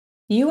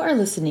You are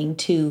listening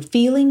to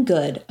Feeling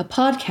Good, a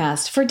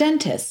podcast for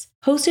dentists,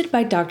 hosted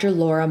by Dr.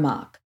 Laura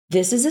Mock.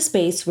 This is a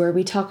space where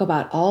we talk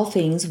about all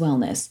things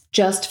wellness,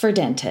 just for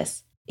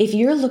dentists. If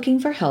you're looking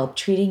for help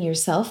treating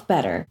yourself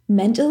better,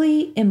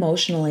 mentally,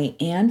 emotionally,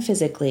 and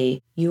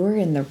physically, you're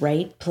in the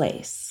right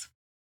place.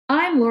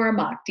 I'm Laura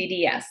Mock,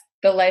 DDS,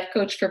 the life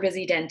coach for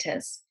busy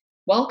dentists.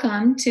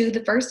 Welcome to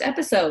the first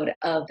episode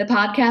of the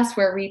podcast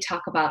where we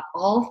talk about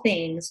all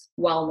things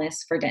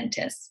wellness for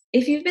dentists.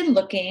 If you've been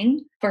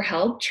looking for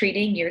help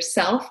treating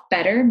yourself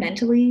better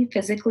mentally,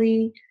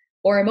 physically,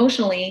 or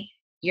emotionally,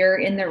 you're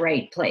in the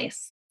right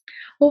place.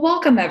 Well,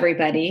 welcome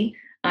everybody.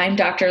 I'm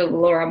Dr.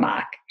 Laura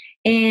Mock,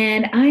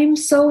 and I'm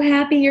so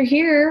happy you're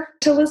here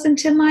to listen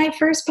to my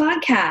first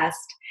podcast.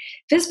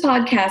 This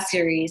podcast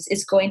series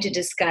is going to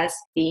discuss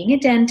being a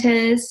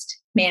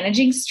dentist,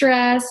 managing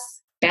stress,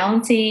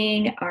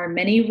 balancing our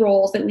many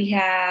roles that we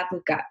have.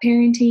 We've got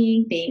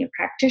parenting, being a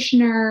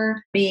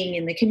practitioner, being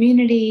in the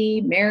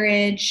community,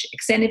 marriage,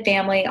 extended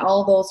family,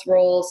 all those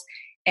roles,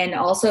 and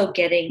also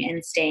getting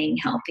and staying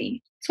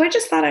healthy. So I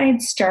just thought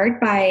I'd start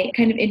by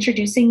kind of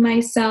introducing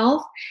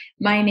myself.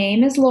 My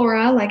name is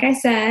Laura, like I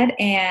said,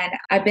 and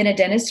I've been a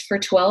dentist for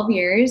 12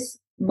 years,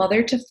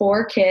 mother to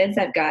 4 kids.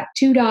 I've got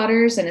 2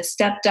 daughters and a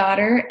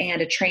stepdaughter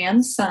and a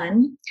trans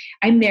son.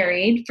 I'm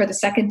married for the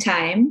second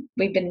time.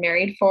 We've been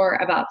married for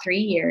about 3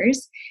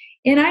 years.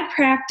 And I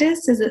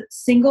practice as a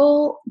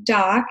single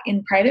doc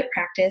in private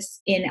practice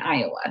in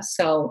Iowa.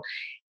 So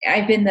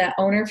I've been the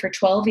owner for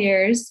 12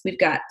 years. We've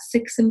got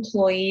 6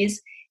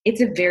 employees.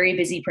 It's a very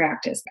busy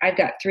practice. I've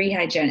got 3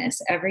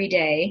 hygienists every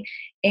day,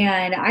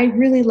 and I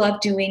really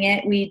love doing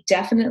it. We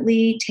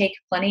definitely take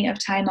plenty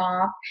of time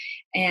off,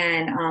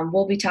 and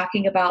we'll be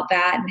talking about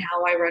that and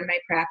how I run my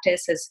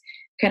practice as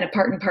kind of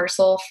part and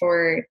parcel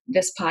for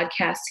this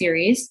podcast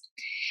series.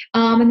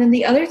 And then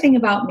the other thing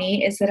about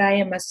me is that I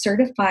am a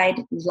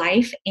certified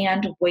life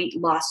and weight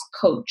loss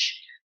coach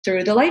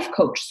through the Life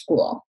Coach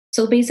School.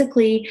 So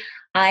basically,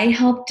 I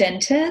help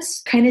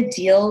dentists kind of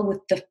deal with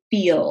the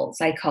feels,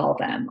 I call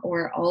them,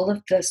 or all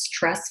of the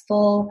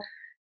stressful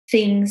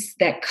things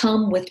that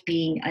come with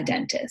being a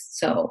dentist.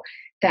 So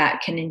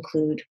that can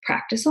include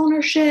practice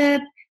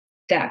ownership,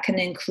 that can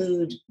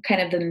include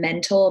kind of the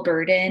mental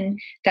burden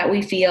that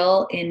we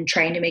feel in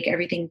trying to make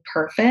everything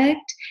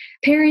perfect,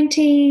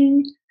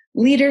 parenting,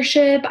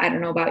 leadership. I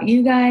don't know about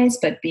you guys,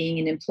 but being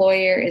an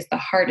employer is the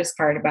hardest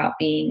part about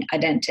being a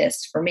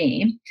dentist for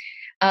me.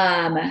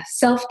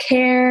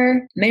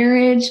 Self-care,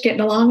 marriage,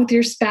 getting along with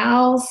your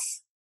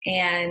spouse,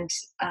 and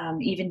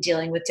even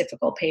dealing with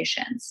difficult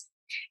patients.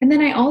 And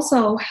then I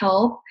also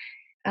help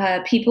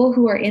people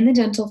who are in the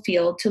dental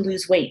field to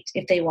lose weight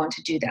if they want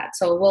to do that.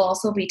 So we'll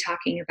also be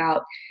talking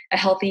about a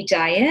healthy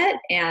diet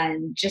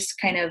and just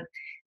kind of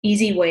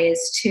easy ways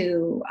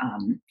to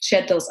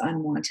shed those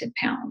unwanted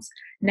pounds.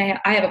 And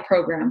I have a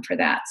program for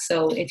that.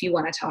 So if you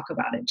want to talk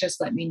about it, just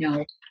let me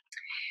know.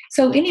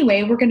 So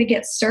anyway, we're going to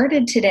get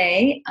started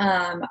today.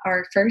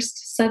 Our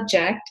first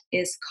subject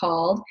is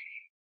called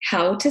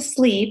How to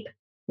Sleep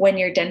When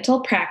Your Dental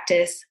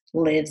Practice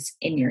Lives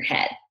in Your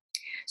Head.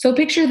 So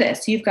picture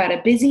this. You've got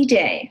a busy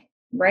day,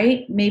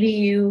 right? Maybe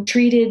you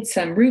treated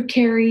some root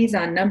caries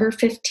on number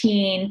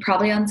 15,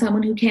 probably on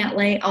someone who can't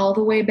lay all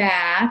the way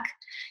back.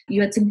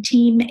 You had some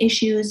team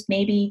issues.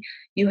 Maybe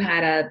you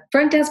had a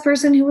front desk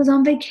person who was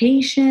on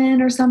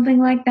vacation or something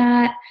like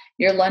that.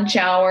 Your lunch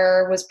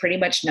hour was pretty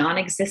much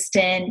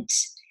non-existent.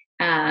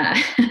 I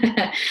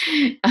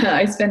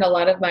spend a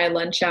lot of my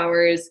lunch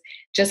hours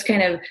just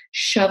kind of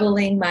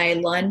shoveling my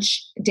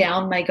lunch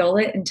down my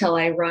gullet until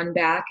I run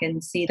back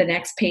and see the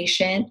next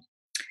patient.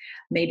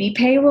 Maybe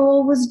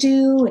payroll was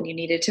due and you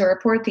needed to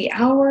report the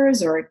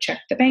hours or check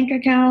the bank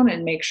account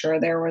and make sure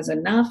there was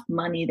enough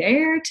money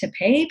there to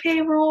pay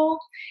payroll.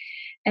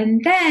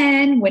 And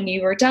then when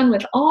you were done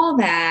with all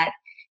that,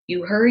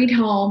 you hurried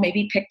home,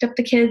 maybe picked up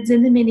the kids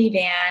in the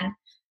minivan,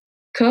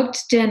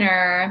 cooked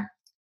dinner,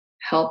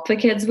 helped the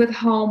kids with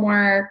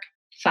homework,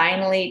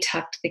 finally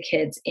tucked the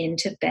kids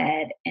into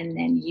bed, and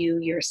then you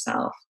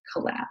yourself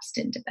collapsed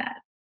into bed.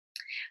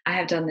 I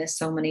have done this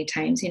so many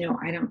times. You know,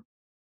 I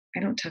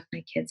don't tuck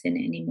my kids in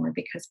anymore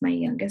because my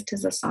youngest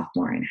is a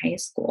sophomore in high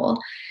school.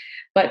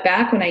 But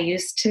back when I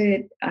used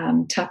to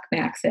tuck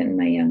Max in,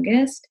 my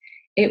youngest,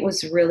 it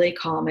was really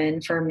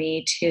common for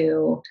me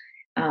to,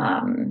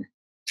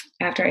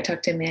 after I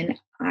tucked him in,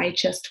 I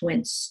just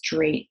went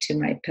straight to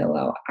my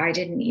pillow. I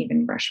didn't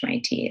even brush my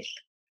teeth.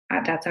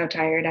 That's how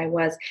tired I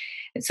was.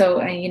 So,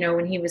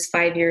 when he was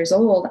 5 years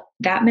old,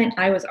 that meant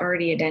I was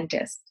already a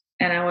dentist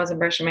and I wasn't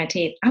brushing my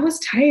teeth. I was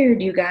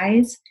tired, you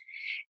guys.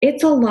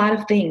 It's a lot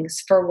of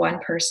things for one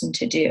person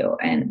to do.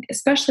 And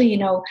especially,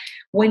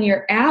 when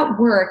you're at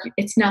work,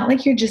 it's not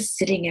like you're just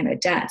sitting at a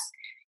desk.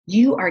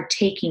 You are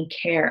taking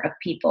care of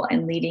people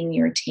and leading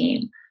your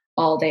team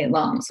all day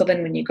long. So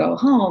then when you go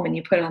home and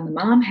you put on the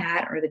mom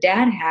hat or the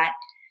dad hat,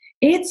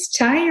 it's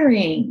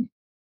tiring.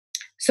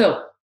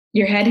 So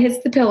your head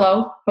hits the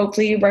pillow.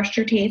 Hopefully you brushed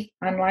your teeth,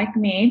 unlike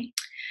me.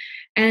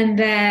 And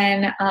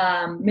then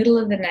middle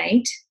of the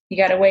night, you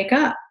got to wake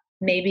up.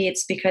 Maybe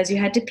it's because you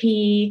had to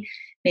pee.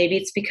 Maybe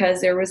it's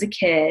because there was a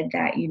kid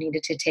that you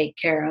needed to take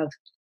care of,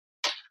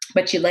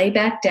 but you lay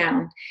back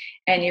down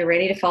and you're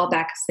ready to fall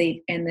back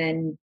asleep, and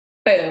then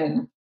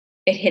boom,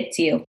 it hits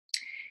you.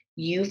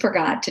 You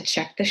forgot to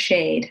check the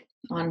shade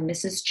on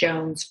Mrs.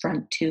 Jones'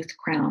 front tooth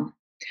crown.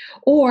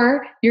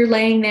 Or you're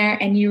laying there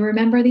and you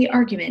remember the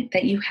argument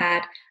that you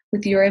had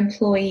with your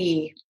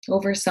employee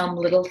over some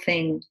little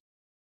thing.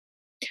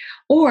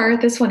 Or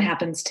this one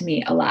happens to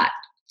me a lot.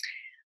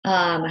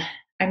 Um,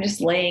 I'm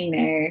just laying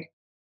there,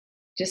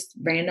 just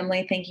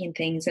randomly thinking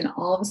things, and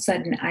all of a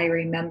sudden I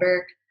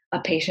remember a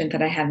patient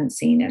that I haven't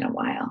seen in a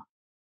while.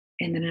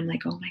 And then I'm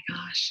like, oh my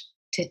gosh,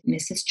 did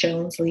Mrs.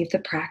 Jones leave the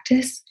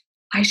practice?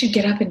 I should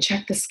get up and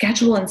check the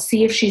schedule and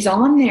see if she's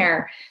on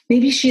there.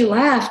 Maybe she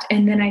left.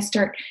 And then I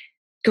start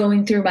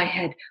going through my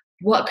head,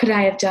 what could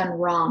I have done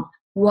wrong?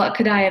 What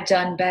could I have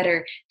done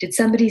better? Did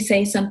somebody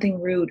say something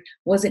rude?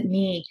 Was it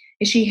me?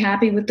 Is she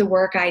happy with the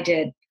work I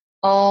did?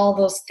 All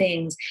those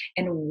things.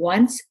 And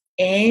once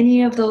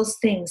any of those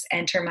things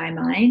enter my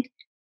mind,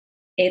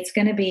 it's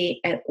going to be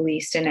at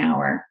least an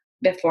hour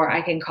before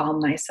I can calm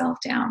myself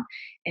down.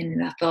 And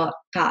the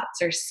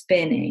thoughts are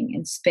spinning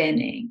and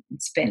spinning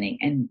and spinning.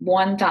 And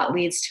one thought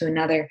leads to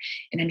another.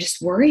 And I'm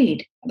just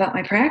worried about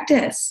my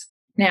practice.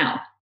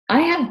 Now,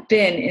 I have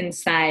been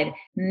inside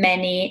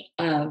many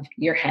of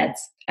your heads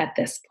at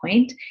this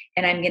point,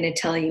 and I'm going to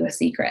tell you a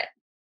secret.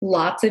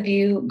 Lots of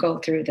you go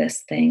through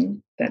this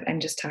thing that I'm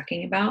just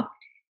talking about.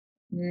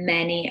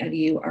 Many of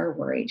you are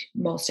worried.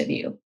 Most of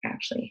you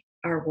actually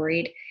are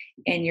worried,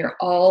 and you're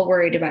all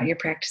worried about your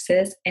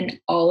practices, and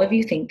all of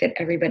you think that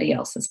everybody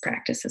else's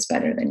practice is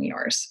better than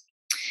yours.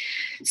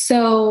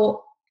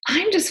 So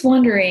I'm just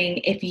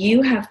wondering if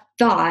you have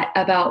thought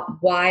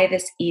about why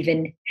this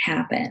even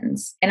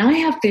happens. And I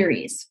have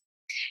theories.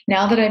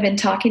 Now that I've been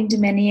talking to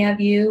many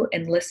of you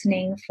and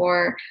listening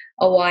for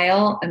a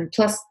while, and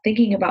plus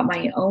thinking about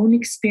my own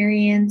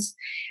experience,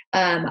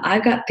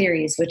 I've got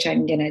theories which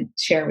I'm going to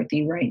share with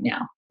you right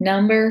now.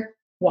 Number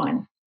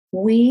one,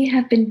 we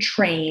have been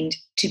trained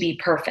to be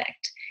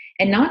perfect,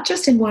 and not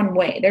just in one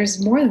way.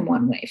 There's more than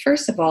one way.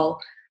 First of all,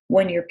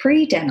 when you're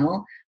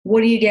pre-dental, what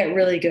do you get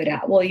really good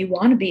at? Well, you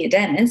want to be a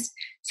dentist,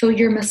 so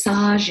you're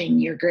massaging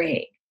your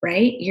grade,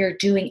 right? You're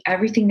doing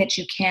everything that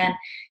you can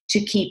to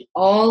keep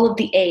all of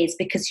the A's,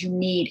 because you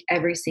need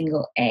every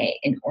single A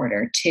in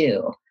order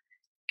to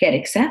get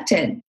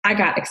accepted. I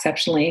got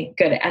exceptionally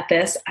good at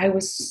this. I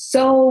was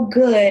so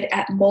good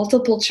at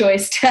multiple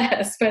choice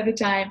tests by the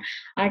time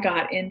I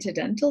got into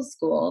dental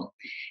school.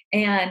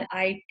 And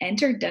I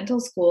entered dental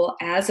school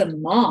as a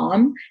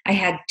mom. I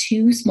had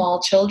 2 small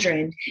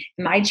children.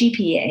 My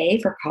GPA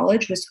for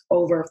college was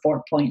over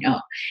 4.0.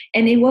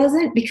 And it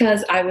wasn't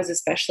because I was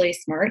especially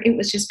smart. It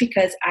was just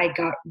because I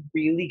got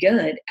really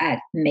good at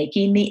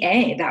making the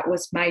A. That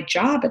was my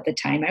job at the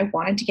time. I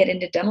wanted to get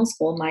into dental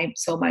school.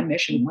 So my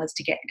mission was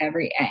to get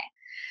every A.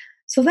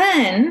 So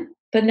then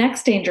the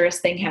next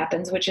dangerous thing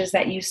happens, which is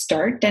that you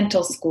start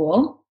dental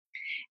school.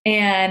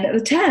 And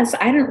the tests,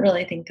 I don't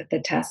really think that the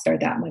tests are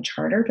that much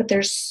harder, but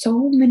there's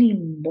so many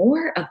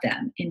more of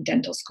them in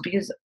dental school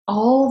because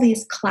all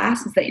these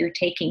classes that you're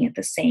taking at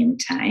the same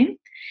time.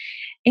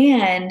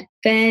 And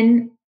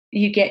then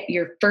you get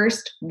your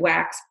first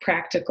wax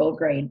practical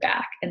grade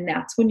back. And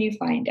that's when you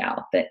find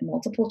out that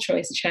multiple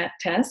choice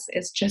tests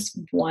is just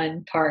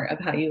one part of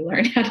how you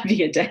learn how to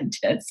be a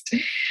dentist.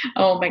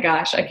 Oh my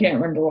gosh, I can't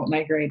remember what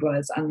my grade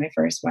was on my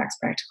first wax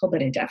practical,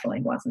 but it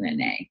definitely wasn't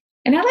an A.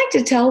 And I like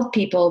to tell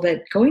people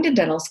that going to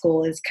dental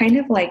school is kind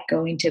of like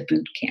going to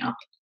boot camp.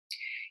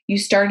 You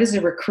start as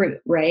a recruit,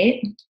 right?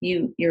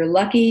 You're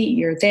lucky,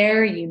 you're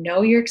there, you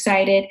know you're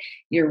excited,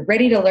 you're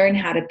ready to learn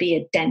how to be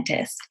a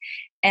dentist.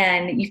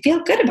 And you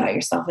feel good about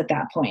yourself at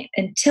that point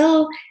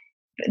until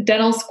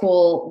dental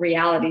school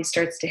reality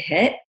starts to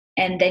hit.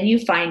 And then you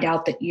find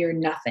out that you're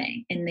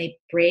nothing, and they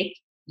break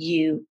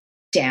you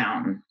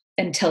down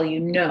until you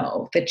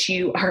know that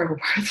you are a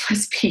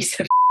worthless piece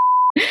of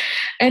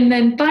And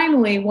then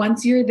finally,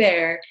 once you're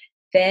there,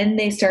 then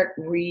they start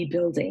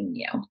rebuilding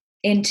you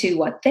into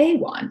what they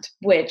want,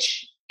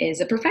 which is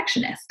a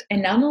perfectionist.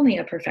 And not only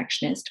a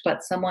perfectionist,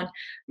 but someone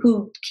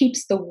who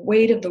keeps the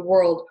weight of the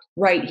world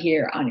right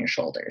here on your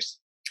shoulders.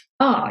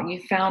 Oh, you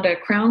found a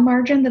crown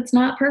margin that's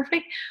not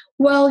perfect?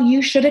 Well,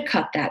 you should have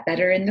cut that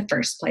better in the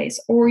first place,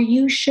 or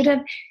you should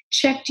have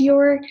checked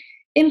your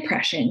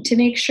impression to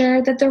make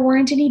sure that there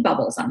weren't any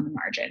bubbles on the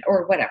margin,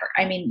 or whatever.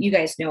 I mean, you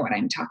guys know what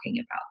I'm talking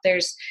about.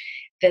 There's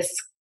this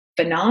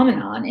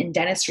phenomenon in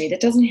dentistry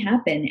that doesn't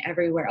happen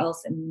everywhere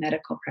else in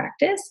medical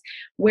practice,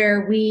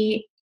 where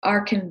we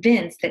are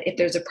convinced that if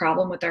there's a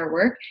problem with our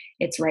work,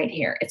 it's right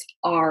here. It's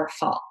our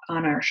fault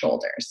on our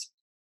shoulders.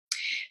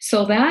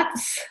 So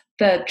that's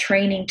the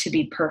training to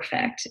be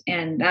perfect.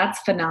 And that's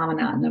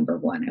phenomenon number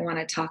one I want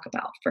to talk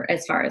about for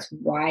as far as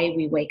why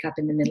we wake up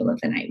in the middle of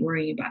the night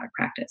worrying about our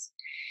practice.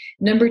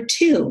 Number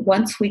two,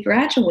 once we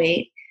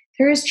graduate,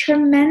 there is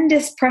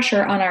tremendous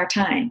pressure on our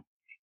time.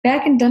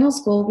 Back in dental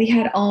school, we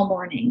had all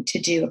morning to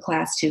do a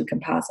class 2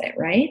 composite,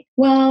 right?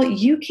 Well,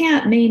 you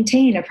can't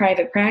maintain a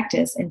private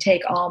practice and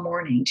take all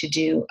morning to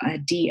do a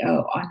DO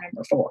on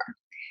number 4.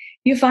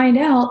 you find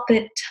out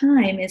that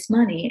time is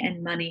money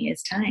and money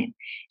is time.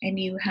 And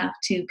you have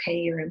to pay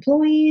your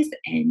employees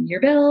and your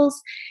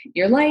bills,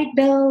 your light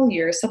bill,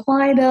 your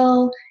supply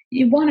bill.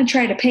 You want to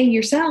try to pay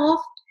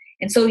yourself.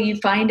 And so you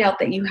find out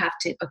that you have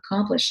to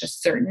accomplish a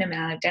certain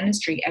amount of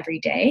dentistry every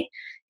day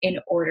in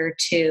order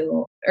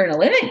to earn a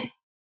living.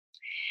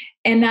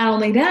 And not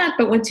only that,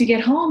 but once you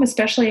get home,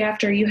 especially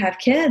after you have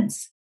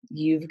kids,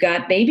 you've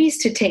got babies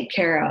to take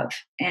care of.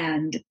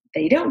 And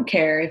they don't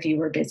care if you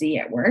were busy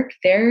at work.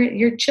 They're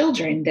your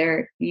children.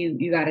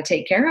 You got to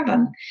take care of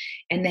them.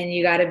 And then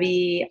you got to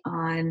be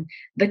on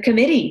the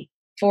committee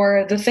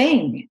for the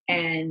thing.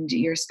 And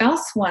your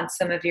spouse wants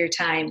some of your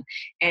time,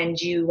 and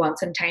you want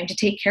some time to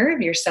take care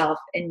of yourself.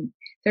 And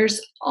there's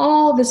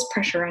all this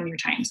pressure on your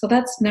time. So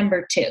that's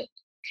number 2.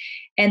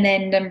 And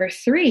then number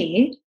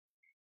 3,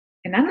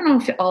 and I don't know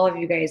if all of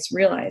you guys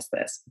realize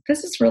this, but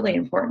this is really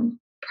important.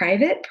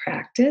 Private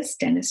practice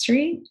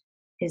dentistry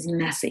is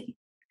messy.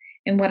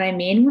 And what I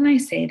mean when I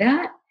say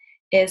that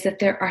is that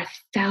there are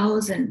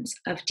thousands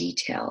of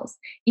details,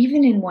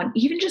 even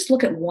just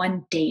look at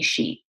one day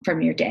sheet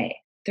from your day.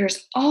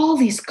 There's all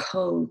these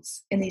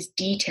codes and these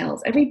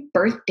details. Every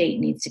birth date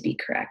needs to be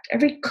correct.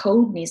 Every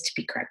code needs to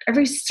be correct.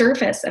 Every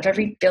surface of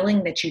every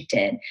filling that you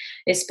did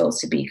is supposed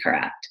to be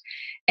correct.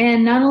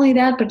 And not only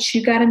that, but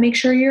you got to make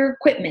sure your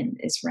equipment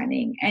is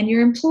running and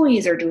your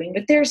employees are doing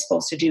what they're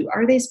supposed to do.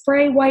 Are they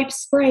spray wipe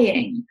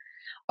spraying?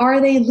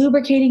 Are they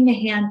lubricating the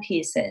hand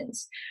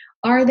pieces?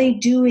 Are they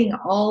doing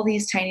all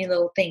these tiny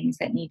little things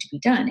that need to be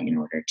done in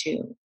order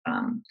to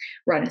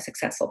run a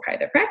successful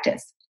private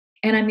practice?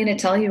 And I'm going to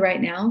tell you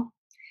right now,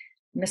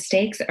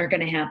 mistakes are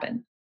going to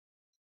happen.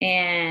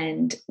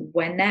 And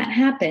when that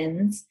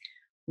happens,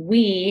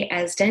 we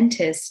as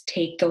dentists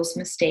take those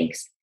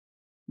mistakes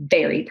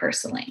very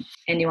personally.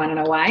 And you want to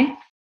know why?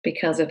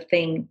 Because of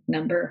thing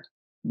number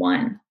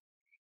 1.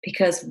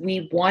 Because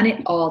we want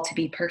it all to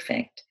be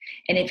perfect.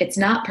 And if it's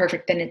not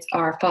perfect, then it's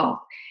our fault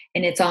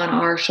and it's on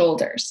our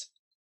shoulders.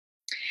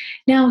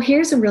 Now,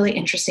 here's a really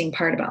interesting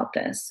part about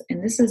this.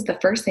 And this is the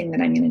first thing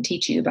that I'm going to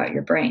teach you about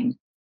your brain.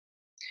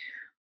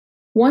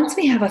 Once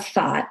we have a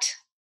thought,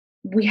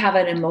 we have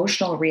an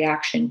emotional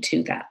reaction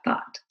to that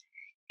thought.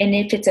 And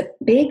if it's a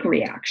big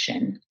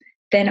reaction,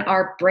 then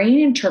our brain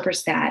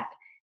interprets that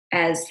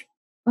as,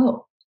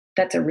 oh,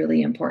 that's a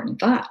really important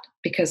thought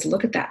because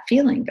look at that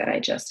feeling that I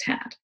just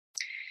had.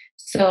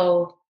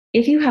 So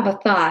if you have a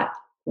thought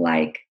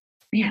like,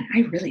 man, I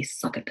really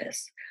suck at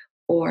this,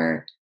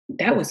 or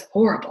that was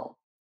horrible,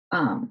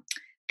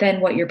 then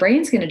what your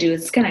brain's going to do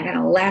is it's going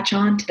to latch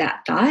on to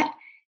that thought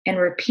and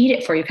repeat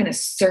it for you, kind of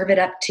serve it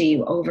up to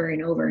you over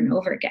and over and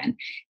over again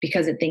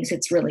because it thinks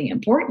it's really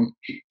important.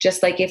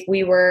 Just like if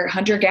we were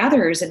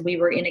hunter-gatherers and we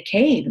were in a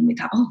cave and we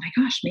thought, oh my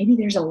gosh, maybe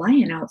there's a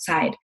lion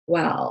outside.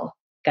 Well,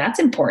 that's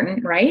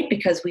important, right?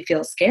 Because we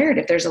feel scared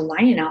if there's a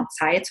lion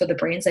outside. So the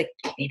brain's like,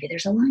 maybe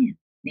there's a lion.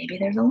 Maybe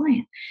there's a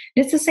lion.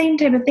 And it's the same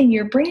type of thing.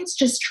 Your brain's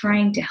just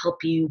trying to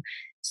help you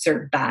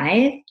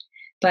survive.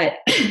 But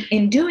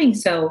in doing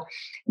so,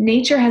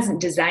 nature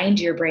hasn't designed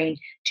your brain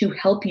to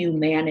help you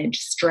manage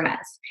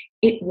stress.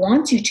 It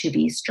wants you to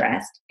be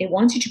stressed. It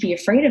wants you to be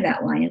afraid of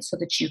that lion so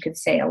that you can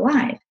stay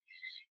alive.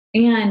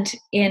 And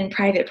in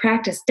private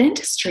practice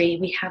dentistry,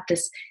 we have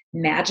this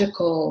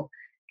magical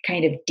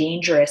kind of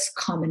dangerous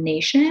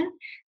combination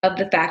of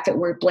the fact that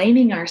we're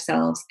blaming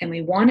ourselves and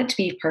we want it to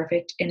be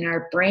perfect, and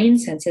our brain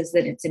senses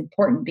that it's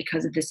important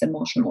because of this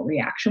emotional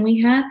reaction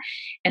we have.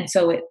 And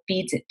so it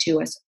feeds it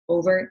to us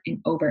over and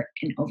over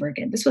and over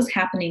again. This was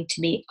happening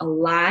to me a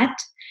lot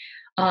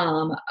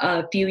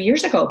a few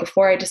years ago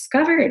before I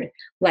discovered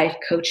life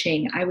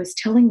coaching. I was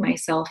telling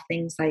myself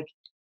things like,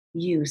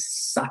 you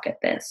suck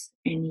at this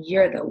and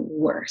you're the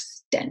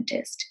worst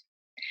dentist.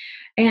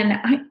 And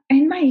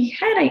in my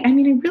head, I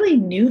really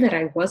knew that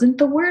I wasn't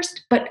the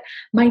worst, but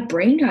my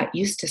brain got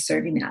used to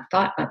serving that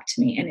thought up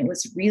to me, and it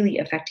was really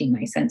affecting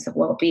my sense of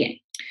well-being.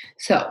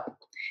 So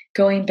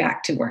going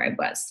back to where I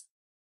was,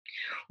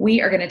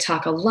 we are going to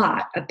talk a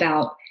lot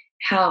about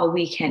how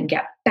we can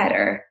get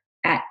better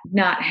at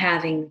not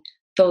having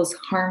those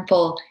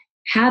harmful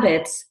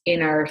habits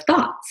in our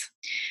thoughts.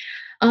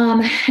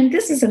 And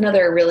this is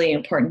another really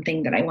important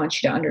thing that I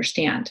want you to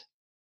understand.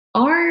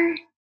 Our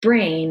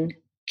brain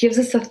gives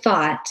us a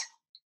thought,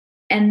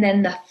 and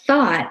then the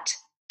thought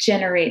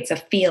generates a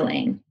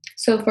feeling.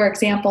 So for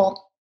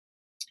example,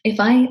 if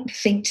I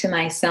think to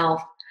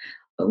myself,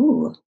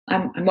 oh,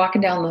 I'm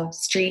walking down the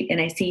street and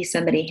I see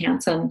somebody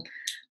handsome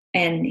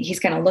and he's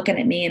kind of looking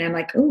at me and I'm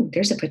like, oh,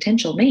 there's a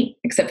potential mate,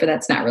 except for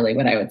that's not really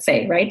what I would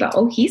say, right? But,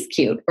 oh, he's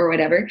cute or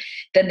whatever.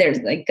 Then there's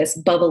like this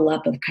bubble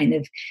up of kind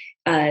of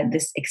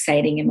this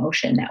exciting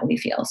emotion that we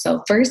feel.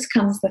 So first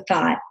comes the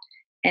thought,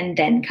 and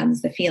then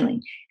comes the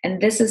feeling. And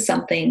this is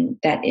something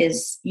that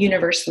is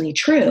universally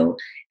true.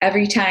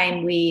 Every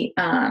time we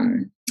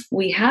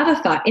have a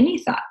thought, any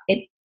thought,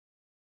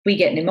 we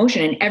get an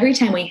emotion. And every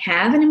time we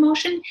have an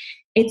emotion,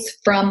 it's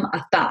from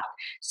a thought.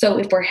 So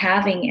if we're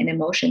having an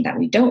emotion that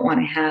we don't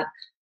want to have,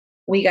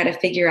 we got to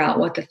figure out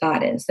what the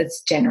thought is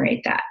that's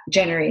generating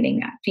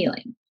that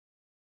feeling.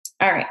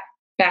 All right,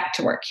 back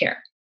to work here.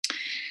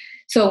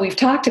 So we've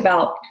talked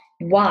about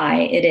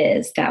why it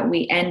is that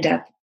we end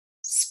up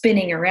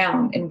spinning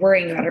around and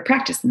worrying about our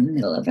practice in the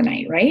middle of the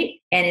night, right?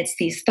 And it's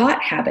these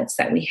thought habits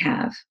that we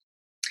have.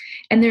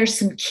 And there's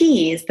some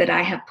keys that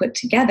I have put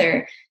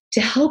together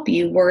to help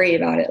you worry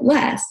about it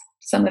less.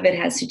 Some of it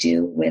has to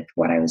do with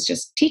what I was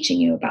just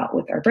teaching you about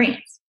with our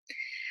brains.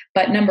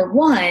 But number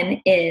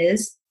one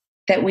is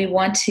that we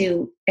want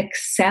to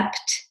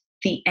accept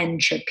the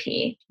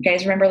entropy. You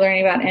guys remember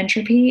learning about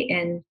entropy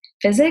in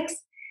physics?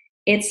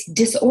 It's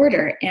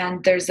disorder.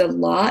 And there's a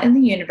law in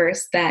the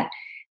universe that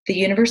the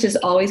universe is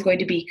always going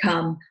to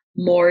become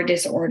more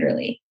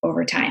disorderly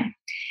over time.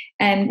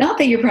 And not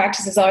that your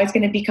practice is always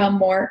going to become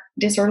more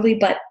disorderly,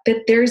 but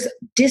that there's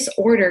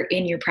disorder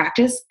in your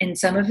practice, and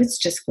some of it's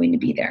just going to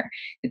be there.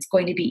 It's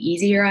going to be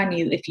easier on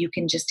you if you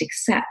can just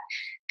accept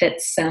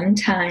that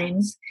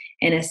sometimes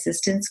an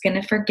assistant's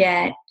going to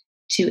forget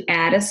to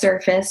add a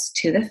surface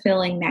to the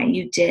filling that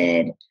you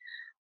did,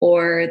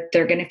 or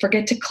they're going to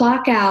forget to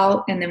clock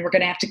out, and then we're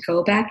going to have to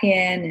go back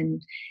in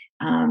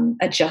and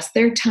adjust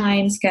their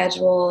time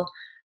schedule,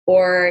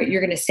 or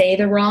you're going to say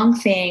the wrong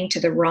thing to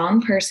the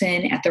wrong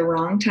person at the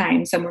wrong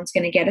time. Someone's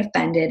going to get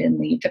offended and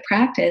leave the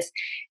practice.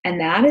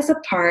 And that is a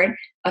part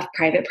of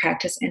private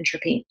practice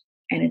entropy.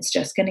 And it's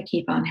just going to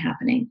keep on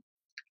happening.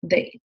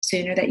 The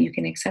sooner that you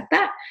can accept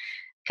that,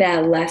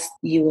 the less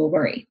you will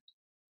worry.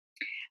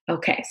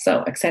 Okay,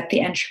 so accept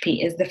the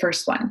entropy is the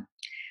first one.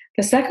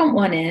 The second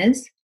one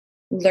is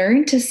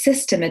learn to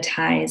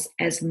systematize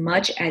as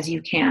much as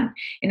you can.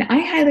 And I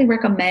highly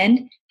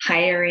recommend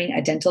hiring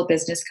a dental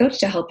business coach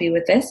to help you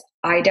with this.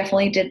 I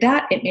definitely did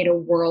that. It made a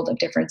world of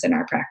difference in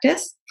our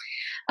practice.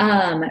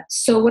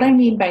 So what I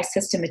mean by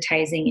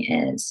systematizing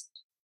is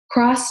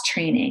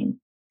cross-training.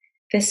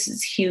 This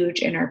is huge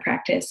in our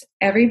practice.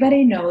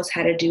 Everybody knows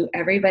how to do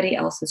everybody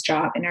else's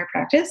job in our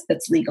practice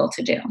that's legal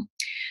to do.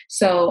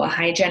 So a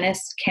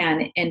hygienist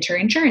can enter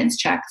insurance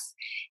checks.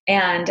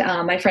 And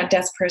my front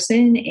desk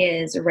person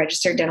is a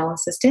registered dental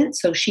assistant,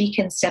 so she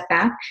can step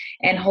back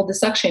and hold the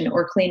suction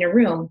or clean a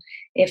room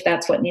if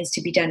that's what needs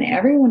to be done.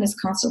 Everyone is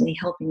constantly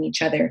helping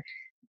each other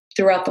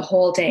throughout the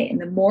whole day. And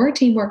the more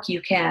teamwork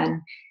you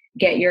can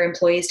get your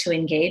employees to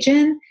engage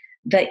in,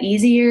 the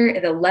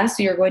easier, the less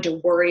you're going to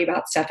worry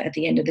about stuff at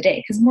the end of the day,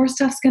 because more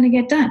stuff's going to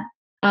get done.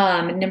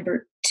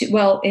 Number two,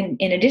 well,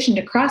 in addition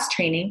to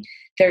cross-training,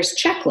 there's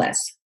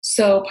checklists.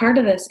 So part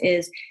of this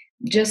is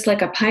just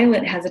like a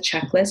pilot has a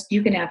checklist,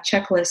 you can have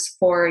checklists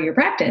for your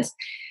practice.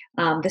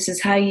 This is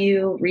how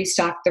you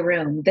restock the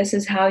room. This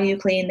is how you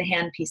clean the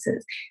hand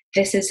pieces.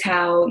 This is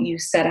how you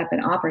set up an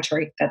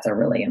operatory. That's a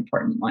really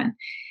important one.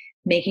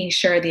 Making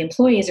sure the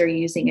employees are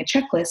using a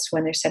checklist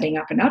when they're setting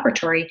up an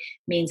operatory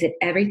means that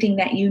everything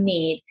that you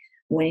need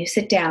when you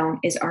sit down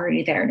is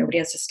already there. Nobody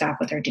has to stop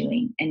what they're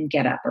doing and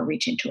get up or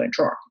reach into a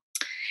drawer.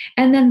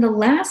 And then the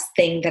last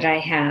thing that I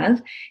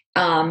have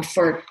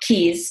for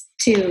keys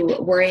to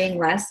worrying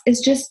less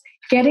is just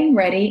getting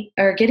ready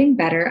or getting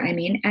better,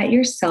 at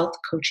your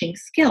self-coaching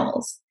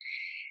skills.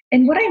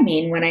 And what I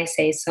mean when I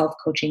say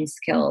self-coaching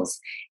skills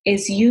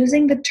is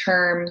using the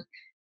term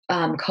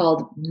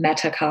called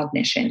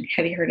metacognition.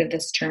 Have you heard of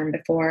this term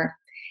before?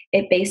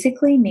 It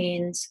basically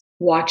means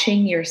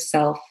watching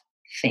yourself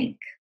think.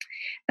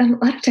 And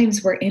a lot of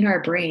times we're in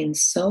our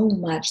brains so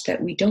much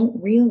that we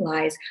don't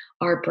realize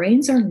our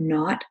brains are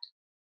not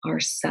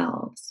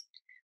ourselves.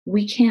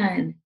 We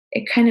can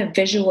kind of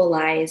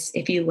visualize,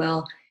 if you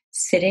will,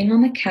 sitting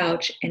on the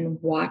couch and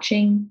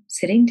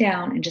sitting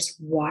down and just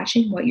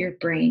watching what your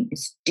brain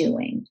is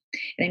doing.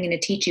 And I'm going to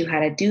teach you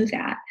how to do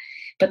that.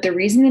 But the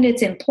reason that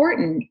it's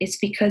important is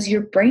because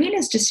your brain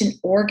is just an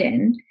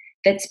organ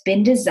that's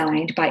been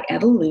designed by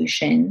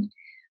evolution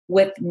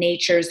with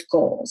nature's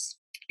goals.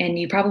 And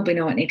you probably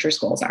know what nature's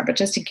goals are, but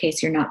just in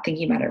case you're not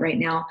thinking about it right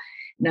now,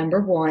 number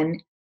one,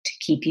 to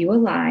keep you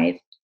alive,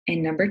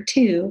 and number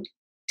two,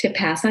 to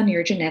pass on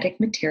your genetic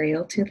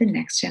material to the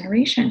next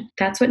generation.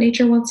 That's what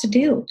nature wants to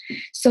do.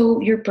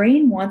 So your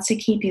brain wants to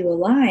keep you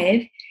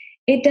alive.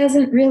 It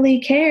doesn't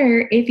really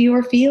care if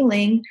you're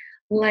feeling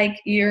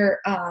like you're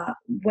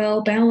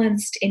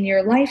well-balanced in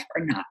your life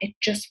or not. It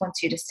just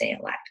wants you to stay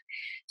alive.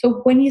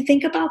 So when you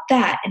think about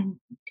that and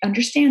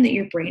understand that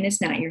your brain is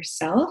not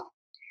yourself,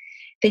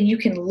 then you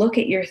can look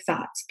at your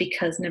thoughts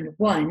because number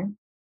one,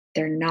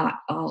 they're not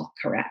all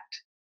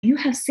correct. You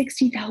have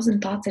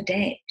 60,000 thoughts a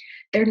day.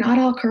 They're not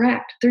all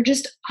correct. They're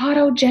just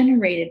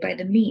auto-generated by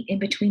the meat in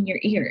between your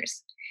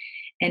ears.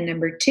 And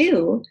number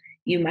two,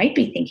 you might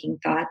be thinking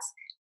thoughts,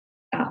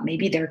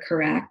 maybe they're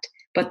correct,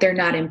 but they're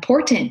not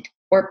important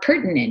or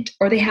pertinent,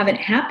 or they haven't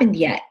happened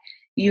yet.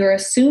 You're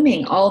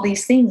assuming all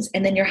these things,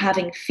 and then you're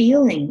having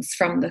feelings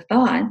from the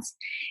thoughts,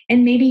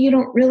 and maybe you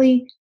don't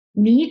really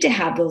need to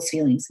have those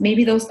feelings.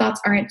 Maybe those thoughts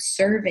aren't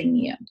serving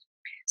you.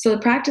 So the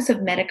practice of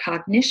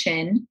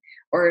metacognition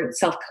or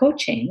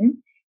self-coaching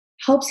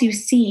helps you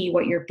see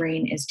what your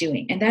brain is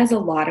doing. And that is a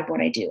lot of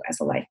what I do as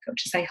a life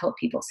coach, is I help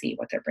people see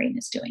what their brain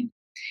is doing.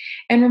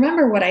 And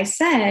remember what I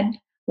said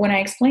when I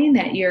explained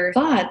that your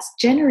thoughts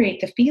generate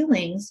the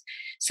feelings.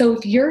 So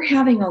if you're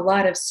having a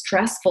lot of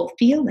stressful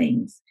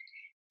feelings,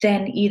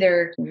 then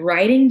either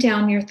writing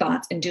down your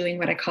thoughts and doing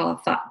what I call a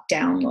thought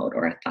download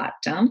or a thought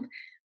dump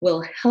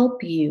will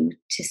help you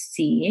to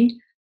see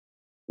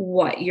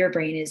what your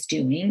brain is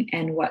doing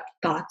and what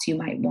thoughts you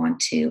might want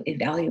to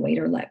evaluate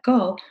or let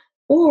go.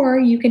 Or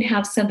you can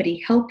have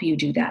somebody help you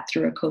do that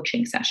through a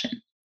coaching session.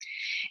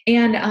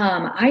 And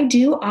I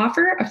do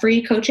offer a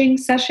free coaching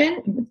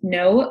session with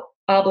no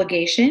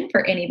obligation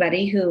for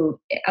anybody who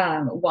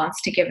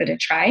wants to give it a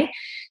try.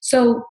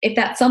 So if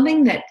that's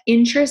something that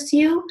interests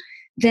you,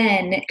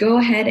 then go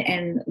ahead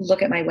and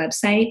look at my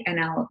website and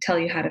I'll tell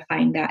you how to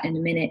find that in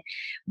a minute.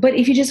 But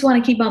if you just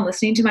want to keep on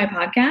listening to my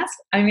podcast,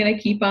 I'm going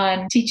to keep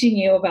on teaching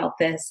you about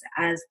this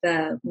as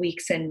the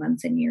weeks and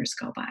months and years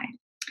go by.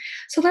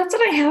 So that's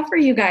what I have for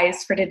you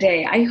guys for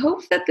today. I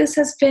hope that this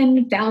has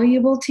been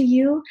valuable to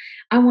you.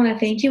 I want to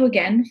thank you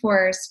again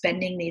for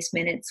spending these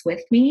minutes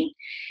with me.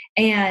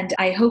 And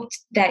I hope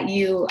that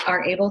you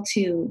are able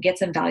to get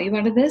some value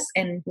out of this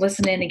and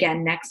listen in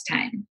again next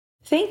time.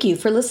 Thank you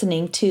for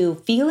listening to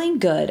Feeling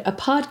Good, a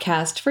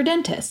podcast for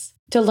dentists.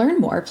 To learn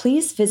more,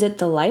 please visit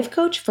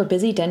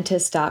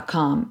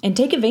thelifecoachforbusydentists.com and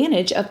take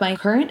advantage of my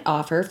current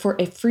offer for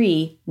a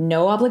free,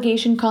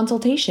 no-obligation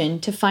consultation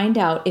to find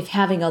out if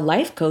having a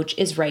life coach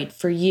is right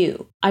for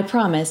you. I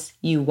promise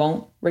you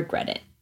won't regret it.